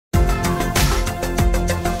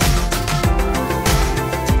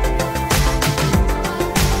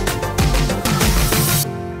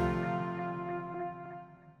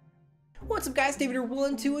guys, David here,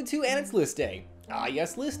 1212, and it's list day. Ah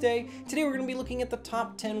yes, list day. Today we're going to be looking at the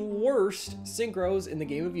top 10 worst synchros in the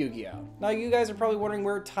game of Yu-Gi-Oh! Now you guys are probably wondering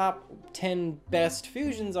where top 10 best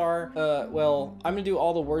fusions are. Well, I'm going to do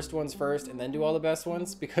all the worst ones first and then do all the best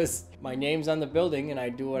ones because my name's on the building and I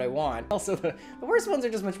do what I want. Also, the worst ones are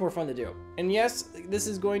just much more fun to do. And yes, this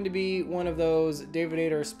is going to be one of those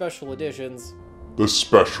Davidator special editions. The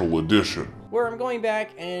special edition, Where I'm going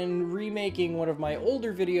back and remaking one of my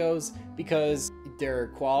older videos because their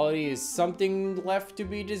quality is something left to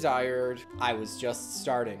be desired. I was just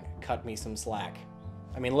starting. Cut me some slack.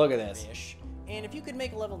 I mean, look at this. And if you could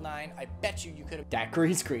make a level 9, I bet you could have that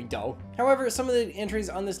green screen though. However, some of the entries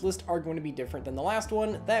on this list are going to be different than the last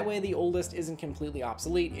one. That way the old list isn't completely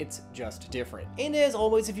obsolete, it's just different. And as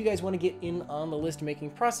always, if you guys want to get in on the list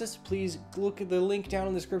making process, please look at the link down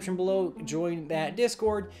in the description below, join that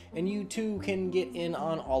Discord, and you too can get in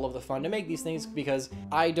on all of the fun to make these things because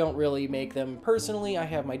I don't really make them personally. I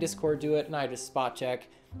have my Discord do it and I just spot check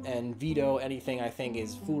and veto anything I think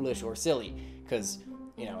is foolish or silly because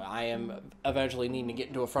you know, I am eventually needing to get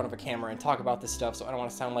into the front of a camera and talk about this stuff, so I don't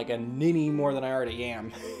want to sound like a ninny more than I already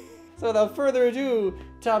am. So without further ado,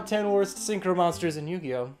 top 10 worst synchro monsters in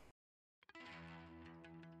Yu-Gi-Oh!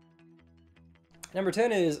 Number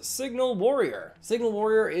 10 is Signal Warrior. Signal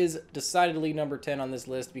Warrior is decidedly number 10 on this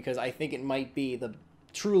list because I think it might be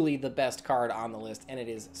truly the best card on the list, and it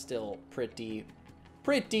is still pretty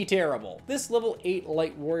terrible. This level 8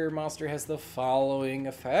 light warrior monster has the following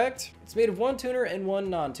effect. It's made of one tuner and one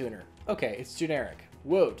non-tuner. Okay, it's generic.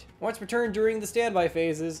 Woot. Once per turn during the standby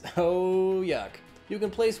phases, oh yuck. You can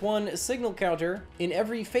place one signal counter in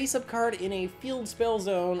every face-up card in a field spell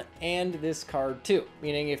zone and this card too.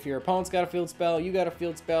 Meaning if your opponent's got a field spell, you got a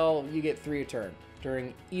field spell, you get 3 a turn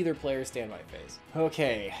during either player's standby phase.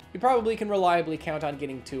 Okay, you probably can reliably count on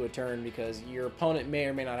getting 2 a turn because your opponent may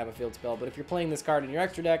or may not have a field spell, but if you're playing this card in your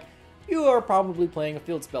extra deck, you are probably playing a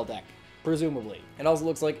field spell deck, presumably. It also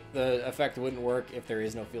looks like the effect wouldn't work if there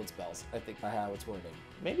is no field spells, I think by how it's worded.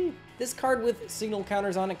 Maybe? This card with signal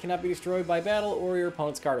counters on it cannot be destroyed by battle or your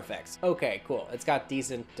opponent's card effects. Okay, cool. It's got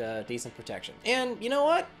decent protection. And you know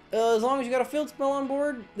what? As long as you got a field spell on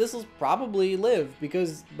board, this will probably live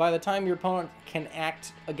because by the time your opponent can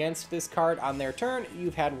act against this card on their turn,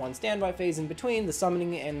 you've had one standby phase in between the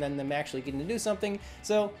summoning and then them actually getting to do something.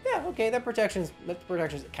 So yeah, okay, that protection's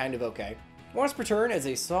kind of okay. Once per turn as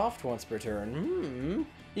a soft once per turn.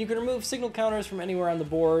 You can remove signal counters from anywhere on the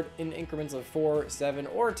board in increments of 4, 7,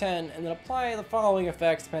 or 10, and then apply the following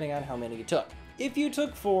effects depending on how many you took. If you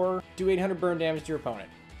took 4, do 800 burn damage to your opponent.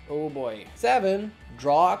 Oh boy. 7,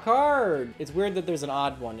 draw a card. It's weird that there's an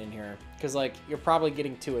odd one in here, because like, you're probably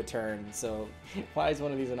getting 2 a turn, so why is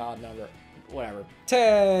one of these an odd number? Whatever.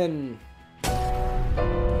 10.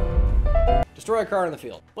 Destroy a card on the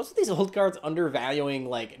field. What's with these old cards undervaluing,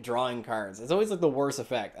 like, drawing cards? It's always, like, the worst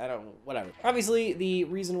effect. Whatever. Obviously, the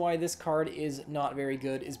reason why this card is not very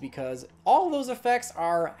good is because all those effects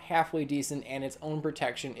are halfway decent and its own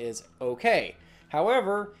protection is okay.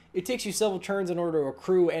 However, it takes you several turns in order to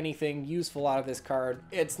accrue anything useful out of this card.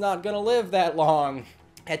 It's not gonna live that long.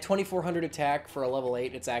 At 2400 attack for a level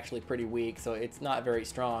 8, it's actually pretty weak, so it's not very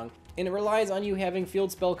strong. And it relies on you having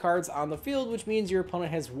field spell cards on the field, which means your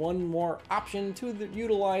opponent has one more option to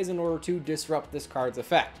utilize in order to disrupt this card's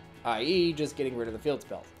effect, i.e. just getting rid of the field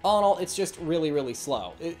spells. All in all, it's just really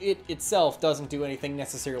slow. It itself doesn't do anything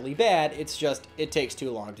necessarily bad, it's just, it takes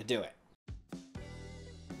too long to do it.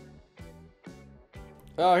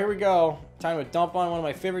 Oh, here we go. Time to dump on one of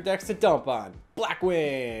my favorite decks to dump on.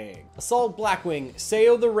 Blackwing! Assault Blackwing,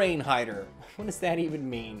 Sayo the Rain Hider. What does that even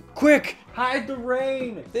mean? Quick! Hide the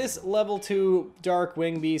rain! This level 2 Dark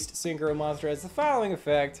Wing Beast Synchro monster has the following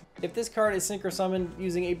effect. If this card is Synchro summoned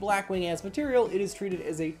using a Blackwing as material, it is treated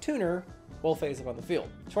as a tuner while face up on the field.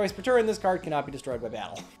 Twice per turn, this card cannot be destroyed by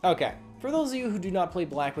battle. Okay. For those of you who do not play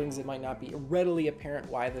Blackwings, it might not be readily apparent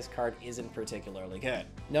why this card isn't particularly good.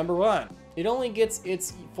 Number 1, it only gets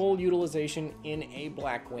its full utilization in a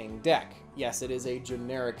Blackwing deck. Yes, it is a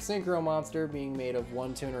generic Synchro monster being made of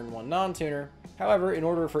one tuner and one non-tuner. However, in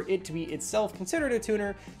order for it to be itself considered a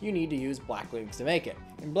tuner, you need to use Blackwings to make it.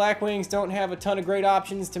 And Blackwings don't have a ton of great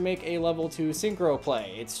options to make a level 2 Synchro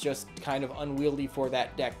play. It's just kind of unwieldy for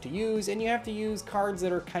that deck to use, and you have to use cards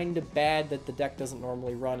that are kind of bad that the deck doesn't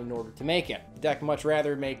normally run in order to make it. The deck much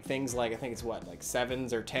rather make things like, I think it's what, like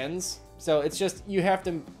 7s or 10s? So it's just, you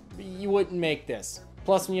wouldn't make this.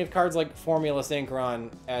 Plus, when you have cards like Formula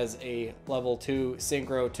Synchron as a level 2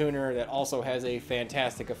 Synchro tuner that also has a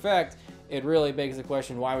fantastic effect, it really begs the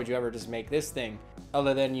question, why would you ever just make this thing?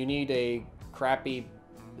 Other than you need a crappy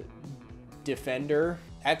defender.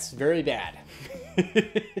 That's very bad.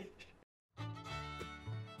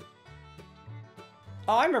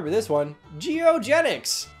 Oh, I remember this one.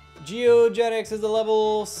 Geogenics. Geogenics is a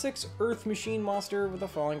level 6 Earth machine monster with the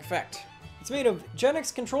following effect. It's made of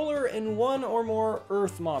Genix controller and 1 or more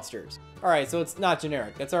Earth monsters. Alright, so it's not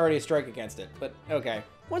generic. That's already a strike against it, but okay.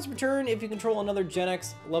 Once per turn, if you control another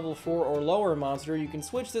Genix level 4 or lower monster, you can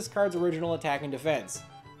switch this card's original attack and defense.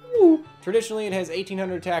 Woo. Traditionally, it has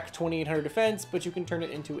 1800 attack, 2800 defense, but you can turn it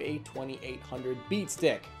into a 2800 beat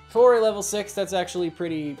stick. For a level 6, that's actually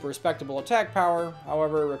pretty respectable attack power.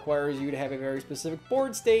 However, it requires you to have a very specific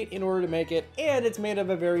board state in order to make it, and it's made of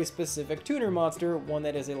a very specific tuner monster, one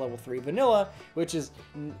that is a level 3 vanilla, which is,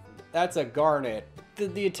 that's a Garnet.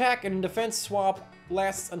 The attack and defense swap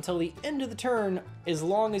lasts until the end of the turn as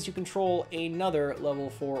long as you control another level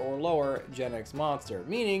 4 or lower Genix monster.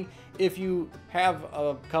 Meaning, if you have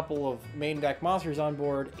a couple of main deck monsters on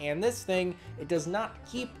board and this thing, it does not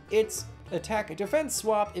keep its attack and defense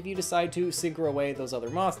swap if you decide to synchro away those other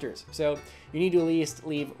monsters. So you need to at least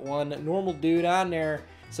leave one normal dude on there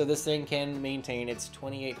so this thing can maintain its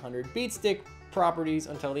 2800 beat stick properties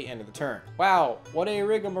until the end of the turn. Wow, what a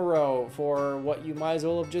rigmarole for what you might as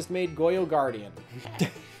well have just made Goyo Guardian.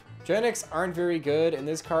 Genix aren't very good, and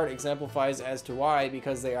this card exemplifies as to why,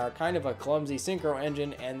 because they are kind of a clumsy synchro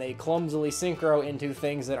engine, and they clumsily synchro into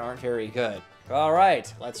things that aren't very good.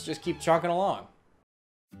 Alright, let's just keep chunking along.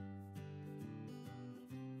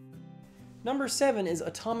 Number 7 is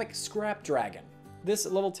Atomic Scrap Dragon. This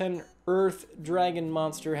level 10 Earth Dragon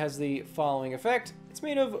monster has the following effect. It's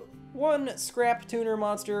made of 1 scrap tuner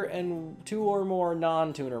monster and 2 or more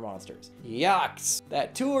non-tuner monsters. Yucks!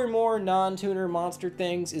 That 2 or more non-tuner monster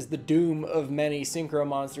things is the doom of many synchro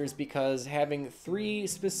monsters because having 3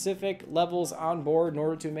 specific levels on board in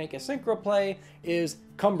order to make a synchro play is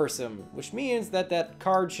cumbersome, which means that that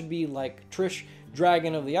card should be like Trish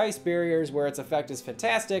Dragon of the Ice Barriers, where its effect is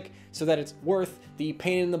fantastic, so that it's worth the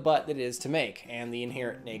pain in the butt that it is to make, and the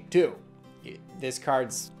inherent neg too. This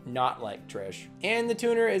card's not like Trish. And the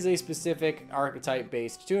tuner is a specific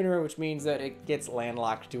archetype-based tuner, which means that it gets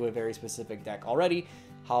landlocked to a very specific deck already.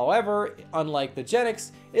 However, unlike the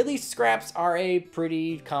Genix, at least scraps are a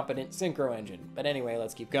pretty competent synchro engine. But anyway,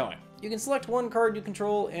 let's keep going. You can select 1 card you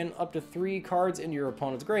control and up to 3 cards into your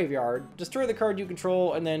opponent's graveyard, destroy the card you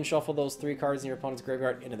control, and then shuffle those 3 cards in your opponent's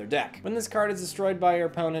graveyard into their deck. When this card is destroyed by your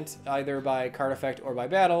opponent, either by card effect or by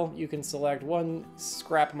battle, you can select 1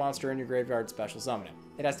 scrap monster in your graveyard, special summon it.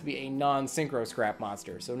 It has to be a non-synchro scrap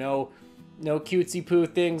monster, so no cutesy poo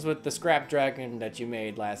things with the scrap dragon that you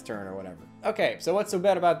made last turn or whatever. Okay, so what's so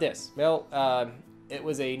bad about this? Well, it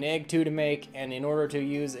was a neg 2 to make, and in order to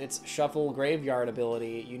use its shuffle graveyard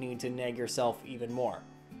ability, you need to neg yourself even more.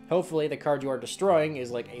 Hopefully the card you are destroying is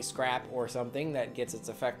like a scrap or something that gets its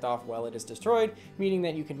effect off while it is destroyed, meaning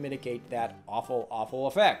that you can mitigate that awful, awful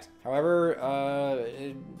effect.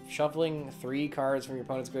 However, shuffling 3 cards from your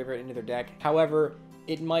opponent's graveyard into their deck, however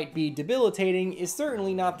it might be debilitating, is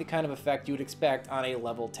certainly not the kind of effect you would expect on a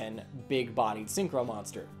level 10 big-bodied synchro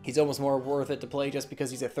monster. He's almost more worth it to play just because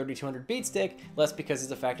he's a 3200 beat stick, less because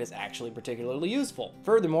his effect is actually particularly useful.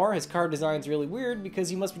 Furthermore, his card design is really weird because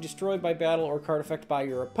he must be destroyed by battle or card effect by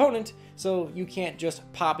your opponent, so you can't just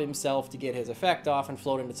pop himself to get his effect off and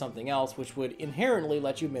float into something else, which would inherently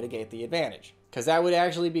let you mitigate the advantage. Because that would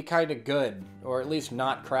actually be kind of good, or at least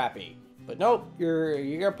not crappy. But nope,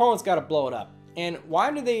 your opponent's got to blow it up. And why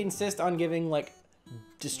do they insist on giving, like,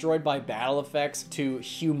 destroyed by battle effects to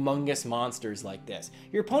humongous monsters like this?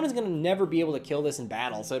 Your opponent's gonna never be able to kill this in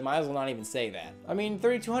battle, so it might as well not even say that. I mean,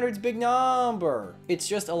 3200's big number. It's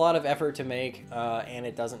just a lot of effort to make, and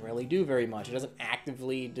it doesn't really do very much. It doesn't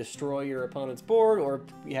actively destroy your opponent's board or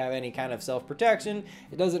have any kind of self-protection.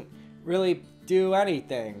 It doesn't really do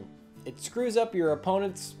anything. It screws up your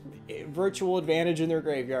opponent's virtual advantage in their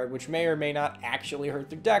graveyard, which may or may not actually hurt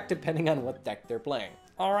their deck, depending on what deck they're playing.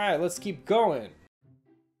 Alright, let's keep going.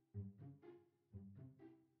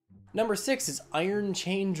 Number 6 is Iron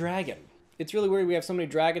Chain Dragon. It's really weird we have so many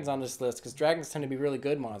dragons on this list, because dragons tend to be really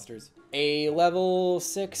good monsters. A level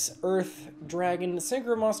 6 Earth Dragon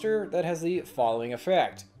Synchro monster that has the following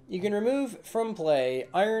effect. You can remove from play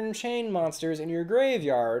Iron Chain monsters in your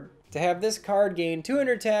graveyard to have this card gain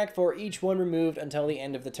 200 attack for each one removed until the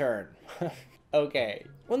end of the turn. Okay.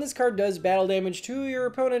 When this card does battle damage to your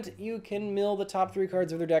opponent, you can mill the top 3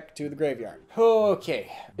 cards of their deck to the graveyard. Okay.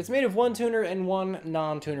 It's made of 1 tuner and 1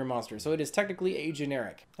 non-tuner monster, so it is technically a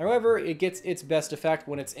generic. However, it gets its best effect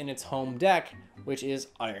when it's in its home deck, which is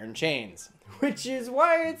Iron Chains. Which is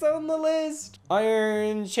why it's on the list.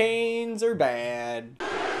 Iron Chains are bad.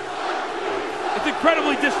 It's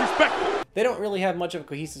incredibly disrespectful. They don't really have much of a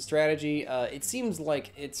cohesive strategy. It seems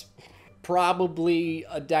like it's probably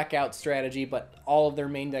a deck out strategy, but all of their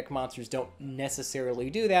main deck monsters don't necessarily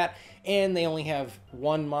do that, and they only have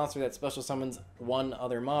one monster that special summons one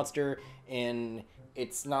other monster, and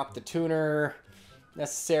it's not the tuner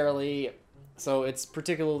necessarily, so it's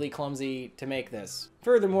particularly clumsy to make this.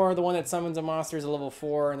 Furthermore, the one that summons a monster is a level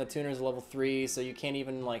 4 and the tuner is a level 3, so you can't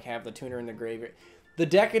even like have the tuner in the graveyard. The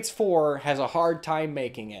deck it's for has a hard time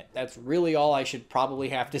making it. That's really all I should probably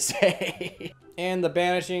have to say. And the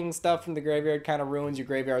banishing stuff from the graveyard kind of ruins your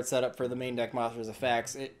graveyard setup for the main deck monsters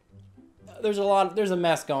effects. There's a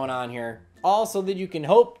mess going on here. Also, that you can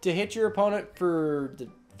hope to hit your opponent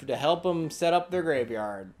to help them set up their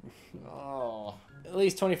graveyard. Oh, at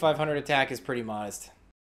least 2,500 attack is pretty modest.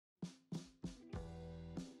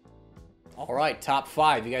 All right, top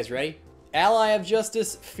 5. You guys ready? Ally of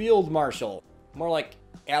Justice, Field Marshal. More like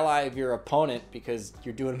ally of your opponent because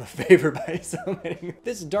you're doing him a favor by summoning.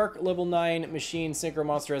 This dark level 9 machine synchro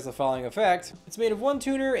monster has the following effect. It's made of 1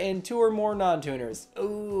 tuner and 2 or more non-tuners.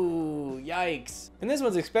 Ooh, yikes. And this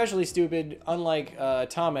one's especially stupid, unlike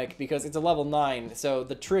Atomic, because it's a level 9, so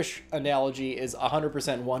the Trish analogy is 100%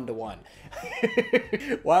 1-to-1.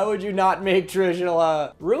 Why would you not make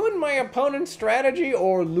Trish ruin my opponent's strategy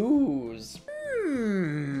or lose?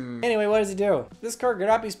 Anyway, what does it do? This card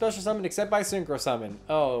cannot be special summoned except by Synchro Summon.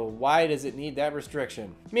 Oh, why does it need that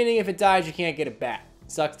restriction? Meaning if it dies, you can't get it back.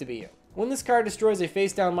 Sucks to be you. When this card destroys a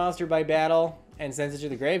face-down monster by battle and sends it to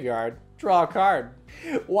the graveyard, draw a card.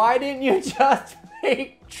 Why didn't you just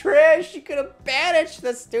make Trish? You could have banished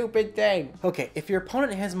the stupid thing. Okay, if your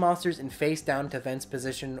opponent has monsters in face-down defense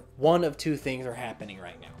position, one of 2 things are happening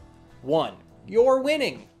right now. 1, you're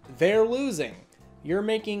winning. They're losing. You're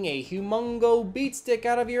making a humongo beat stick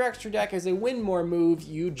out of your extra deck as a win more move,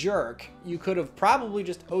 you jerk. You could have probably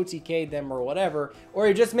just OTK'd them or whatever, or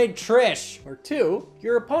you just made Trish. Or 2,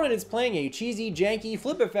 your opponent is playing a cheesy, janky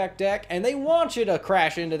flip effect deck and they want you to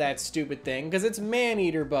crash into that stupid thing because it's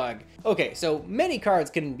Maneater Bug. Okay, so many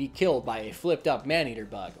cards can be killed by a flipped up Maneater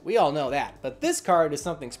Bug. We all know that, but this card is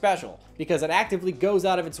something special because it actively goes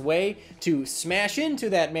out of its way to smash into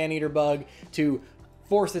that Maneater Bug to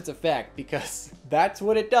force its effect, because that's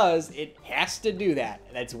what it does. It has to do that.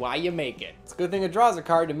 That's why you make it. It's a good thing it draws a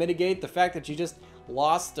card to mitigate the fact that you just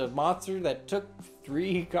lost a monster that took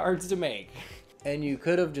 3 cards to make. And you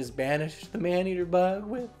could have just banished the Maneater Bug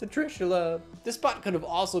with the Trishula. This spot could have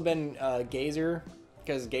also been Gazer,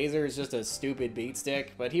 because Gazer is just a stupid beat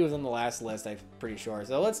stick, but he was on the last list, I'm pretty sure.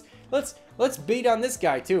 So let's beat on this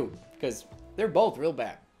guy too, because they're both real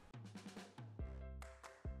bad.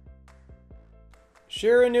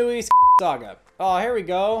 Shiranui Saga. Oh, here we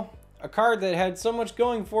go. A card that had so much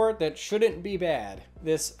going for it that shouldn't be bad.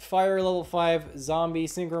 This fire level 5 zombie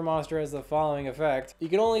synchro monster has the following effect. You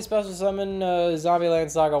can only special summon Zombieland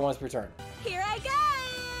Saga once per turn. Here I go!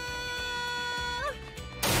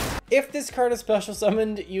 If this card is special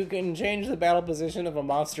summoned, you can change the battle position of a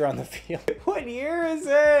monster on the field. What year is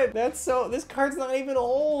it? This card's not even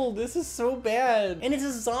old. This is so bad. And it's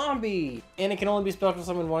a zombie. And it can only be special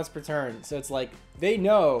summoned once per turn. So it's like, they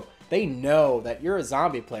know that you're a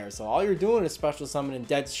zombie player. So all you're doing is special summoning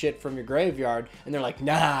dead shit from your graveyard. And they're like,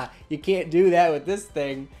 nah, you can't do that with this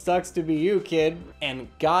thing. Sucks to be you, kid. And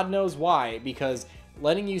God knows why, because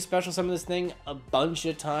letting you special summon this thing a bunch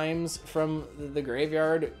of times from the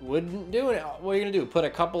graveyard wouldn't do it. What are you gonna do? Put a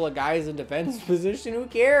couple of guys in defense position? Who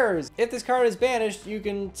cares? If this card is banished, you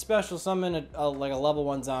can special summon like a level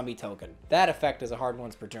 1 zombie token. That effect is a hard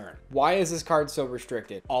once per turn. Why is this card so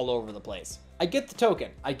restricted all over the place? I get the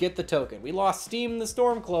token. We lost Steam the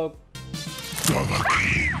Stormcloak.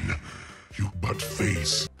 Dalakin, you butt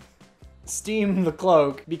face. Steam the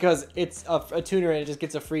Cloak, because it's a tuner and it just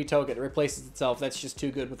gets a free token. It replaces itself. That's just too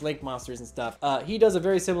good with Link monsters and stuff. He does a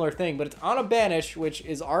very similar thing, but it's on a banish, which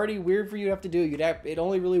is already weird for you to have to do. It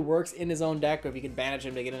only really works in his own deck if you can banish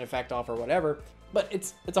him to get an effect off or whatever. But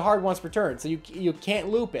it's a hard once per turn, so you can't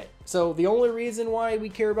loop it. So the only reason why we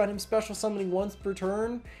care about him special summoning once per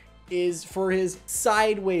turn is for his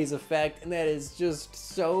sideways effect, and that is just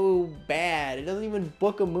so bad. It doesn't even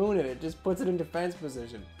book a moon in it. It just puts it in defense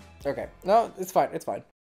position. Okay, no, it's fine, it's fine.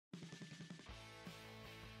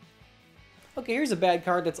 Okay, here's a bad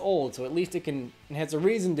card that's old, so at least it has a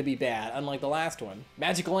reason to be bad, unlike the last one.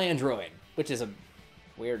 Magical Android, which is a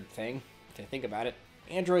weird thing, if you think about it.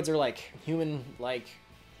 Androids are like human-like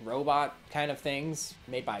robot kind of things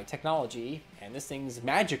made by technology, and this thing's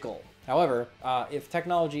magical. However, if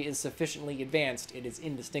technology is sufficiently advanced, it is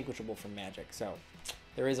indistinguishable from magic, so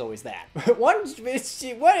there is always that. What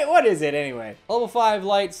is it anyway? Level 5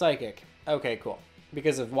 Light Psychic. Okay, cool.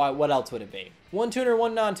 Because of what else would it be? 1 tuner,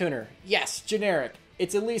 1 non-tuner. Yes, generic.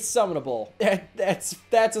 it's at least summonable.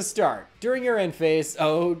 That's a start. During your end phase,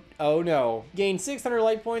 oh no. Gain 600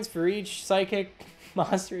 light points for each psychic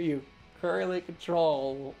monster you currently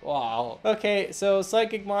control. Wow. Okay, so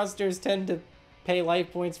psychic monsters tend to pay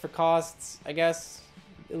life points for costs, I guess.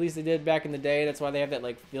 At least they did back in the day. That's why they have that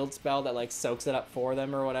like field spell that like soaks it up for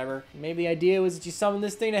them or whatever. Maybe the idea was that you summon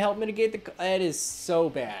this thing to help mitigate the... That is so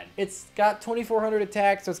bad. It's got 2400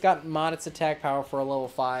 attack, so it's got modest attack power for a level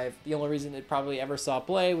 5. The only reason it probably ever saw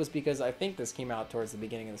play was because I think this came out towards the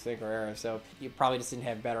beginning of the Synchro era, so you probably just didn't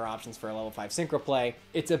have better options for a level 5 Synchro play.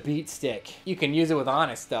 It's a beat stick. You can use it with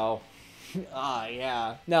Honest though. Ah,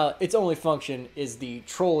 yeah. Now, its only function is the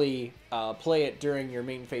trolley, play it during your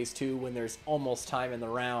main phase 2 when there's almost time in the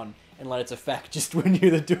round, and let its effect just win you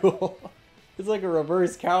the duel. It's like a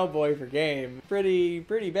reverse cowboy for game.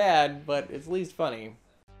 Pretty bad, but it's at least funny.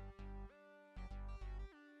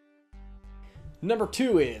 Number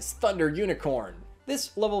 2 is Thunder Unicorn.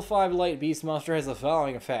 This level 5 light beast monster has the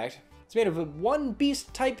following effect. It's made of one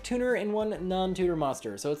beast type tuner and one non-tuner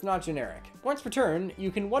monster, so it's not generic. Once per turn,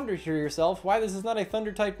 you can wonder to yourself why this is not a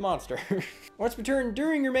thunder type monster. Once per turn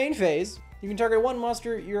during your main phase, you can target one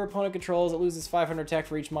monster your opponent controls that loses 500 attack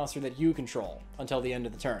for each monster that you control until the end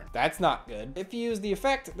of the turn. That's not good. If you use the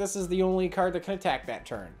effect, this is the only card that can attack that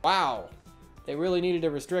turn. Wow. They really needed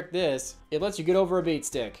to restrict this. It lets you get over a beat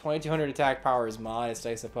stick. 2200 attack power is modest,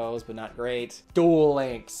 I suppose, but not great. Duel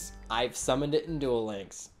Links. I've summoned it in Duel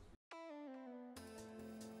Links.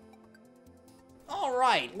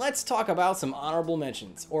 Alright, let's talk about some honorable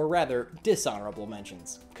mentions, or rather, dishonorable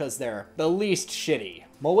mentions, because they're the least shitty.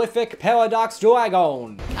 Malefic Paradox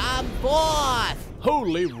Dragon! Come forth!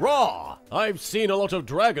 Holy raw! I've seen a lot of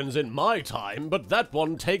dragons in my time, but that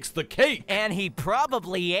one takes the cake! And he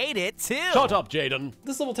probably ate it too! Shut up, Jaden!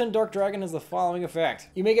 This level 10 Dark Dragon has the following effect.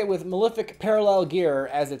 You make it with Malefic Parallel Gear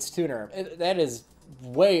as its tuner. That is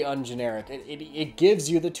way ungeneric. It gives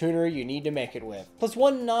you the tuner you need to make it with. Plus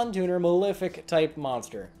one non-tuner Malefic type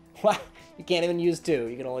monster. Wow, you can't even use 2,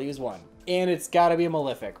 you can only use 1. And it's gotta be a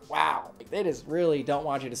Malefic. Wow. They just really don't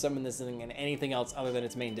want you to summon this thing in anything else other than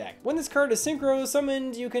its main deck. When this card is Synchro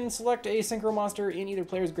summoned, you can select a Synchro monster in either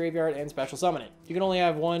player's graveyard and special summon it. You can only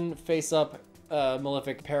have one face-up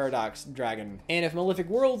Malefic Paradox Dragon. And if Malefic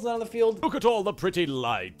World's not on the field, Look at all the pretty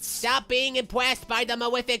lights! Stop being impressed by the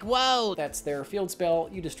Malefic World! that's their field spell,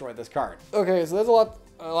 you destroy this card. Okay, so there's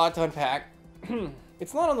a lot to unpack.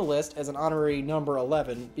 It's not on the list as an honorary number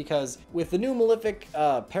 11 because with the new Malefic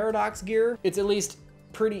Paradox gear, it's at least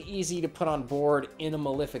pretty easy to put on board in a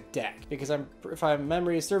Malefic deck. Because if my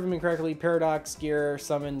memory is serving me correctly, Paradox gear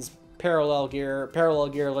summons Parallel Gear. Parallel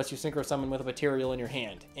Gear lets you Synchro summon with a material in your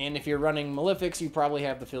hand. And if you're running Malefics, you probably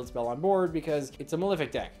have the field spell on board because it's a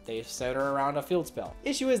Malefic deck. They center around a field spell.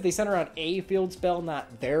 Issue is they center around a field spell,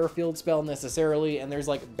 not their field spell necessarily, and there's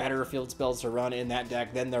like better field spells to run in that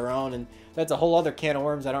deck than their own, and that's a whole other can of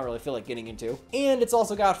worms I don't really feel like getting into. And it's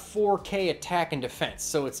also got 4K attack and defense,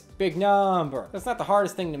 so it's big number. That's not the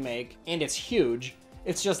hardest thing to make, and it's huge.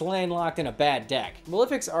 It's just landlocked in a bad deck.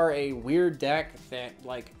 Malefics are a weird deck that,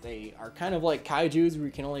 like, they are kind of like Kaijus where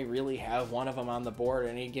you can only really have one of them on the board at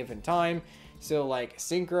any given time. So, like,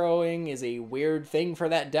 synchroing is a weird thing for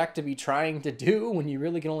that deck to be trying to do when you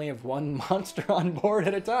really can only have one monster on board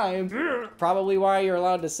at a time. Probably why you're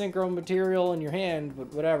allowed to synchro material in your hand,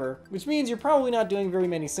 but whatever. Which means you're probably not doing very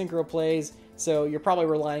many synchro plays, so you're probably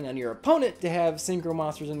relying on your opponent to have synchro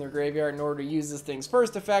monsters in their graveyard in order to use this thing's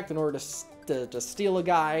first effect in order to steal a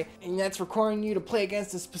guy, and that's requiring you to play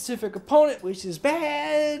against a specific opponent, which is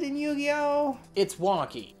bad in Yu-Gi-Oh! It's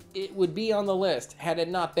wonky. It would be on the list had it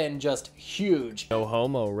not been just huge. No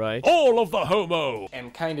homo, right? All of the homo!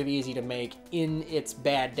 And kind of easy to make in its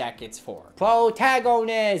bad deck it's for.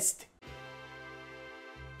 Protagonist!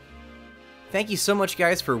 Thank you so much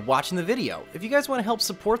guys for watching the video. If you guys want to help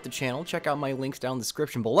support the channel, check out my links down in the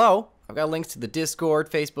description below. I've got links to the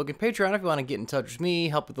Discord, Facebook, and Patreon if you want to get in touch with me,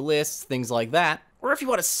 help with the lists, things like that. Or if you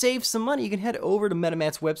want to save some money, you can head over to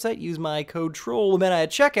MetaMat's website, use my code TROLLMeta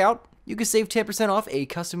at checkout. You can save 10% off a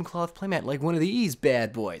custom cloth playmat like one of these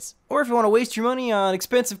bad boys. Or if you want to waste your money on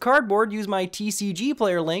expensive cardboard, use my TCG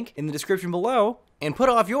player link in the description below and put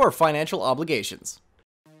off your financial obligations.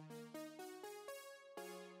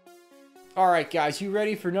 Alright guys, you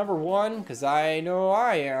ready for number 1? Because I know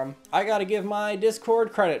I am. I gotta give my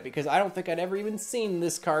Discord credit because I don't think I'd ever even seen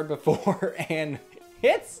this card before, and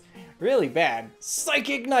it's really bad.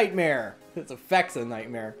 Psychic Nightmare! Its effect's a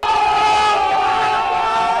nightmare.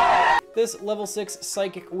 This level 6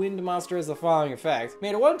 Psychic Wind monster has the following effect.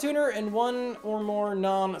 Made a 1 tuner and 1 or more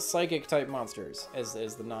non-psychic type monsters as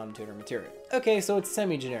the non-tuner material. Okay, so it's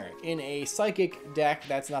semi-generic. In a Psychic deck,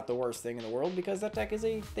 that's not the worst thing in the world because that deck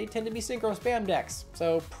they tend to be Synchro spam decks,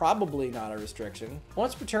 so probably not a restriction.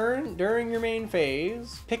 Once per turn, during your main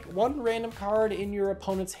phase, pick one random card in your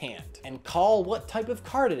opponent's hand and call what type of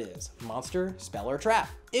card it is, monster, spell, or trap.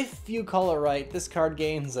 If you call it right, this card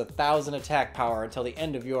gains 1,000 attack power until the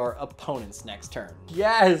end of your opponent's next turn.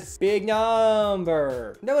 Yes! Big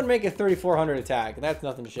number! That would make it 3,400 attack, and that's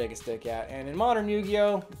nothing to shake a stick at. And in modern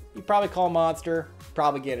Yu-Gi-Oh!, you probably call monster,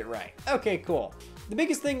 probably get it right. Okay, cool. The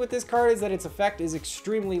biggest thing with this card is that its effect is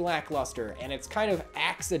extremely lackluster, and it's kind of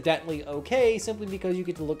accidentally okay simply because you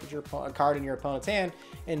get to look at your card in your opponent's hand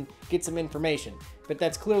and get some information. But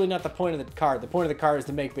that's clearly not the point of the card. The point of the card is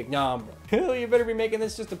to make big number. You better be making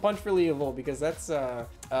this just a punch for evil because that's,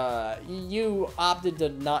 you opted to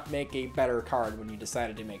not make a better card when you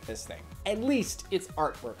decided to make this thing. At least its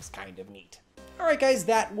artwork's kind of neat. Alright guys,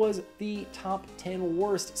 that was the top 10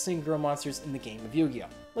 worst Synchro monsters in the game of Yu-Gi-Oh!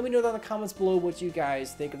 Let me know down in the comments below what you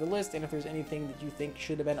guys think of the list and if there's anything that you think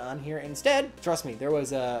should have been on here instead. Trust me, there was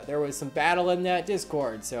some battle in that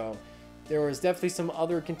Discord, so there was definitely some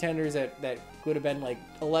other contenders that could have been like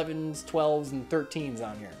 11s, 12s, and 13s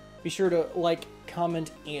on here. Be sure to like,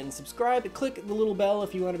 comment, and subscribe. Click the little bell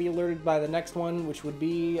if you want to be alerted by the next one, which would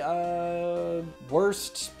be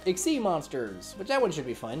worst XC monsters, which that one should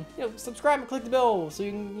be fun. You know, subscribe and click the bell so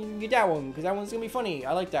you can get that one, because that one's gonna be funny.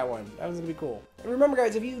 I like that one. That one's gonna be cool. And remember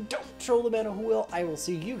guys, if you don't troll the man who will, I will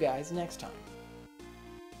see you guys next time.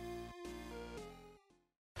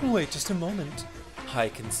 Wait just a moment. I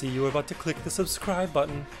can see you were about to click the subscribe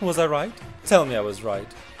button. Was I right? Tell me I was right.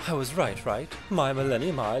 I was right? My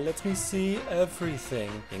Millennium Eye lets me see everything,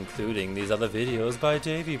 including these other videos by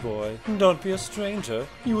Davy Boy. Don't be a stranger.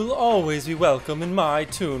 You will always be welcome in my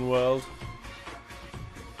Toon World.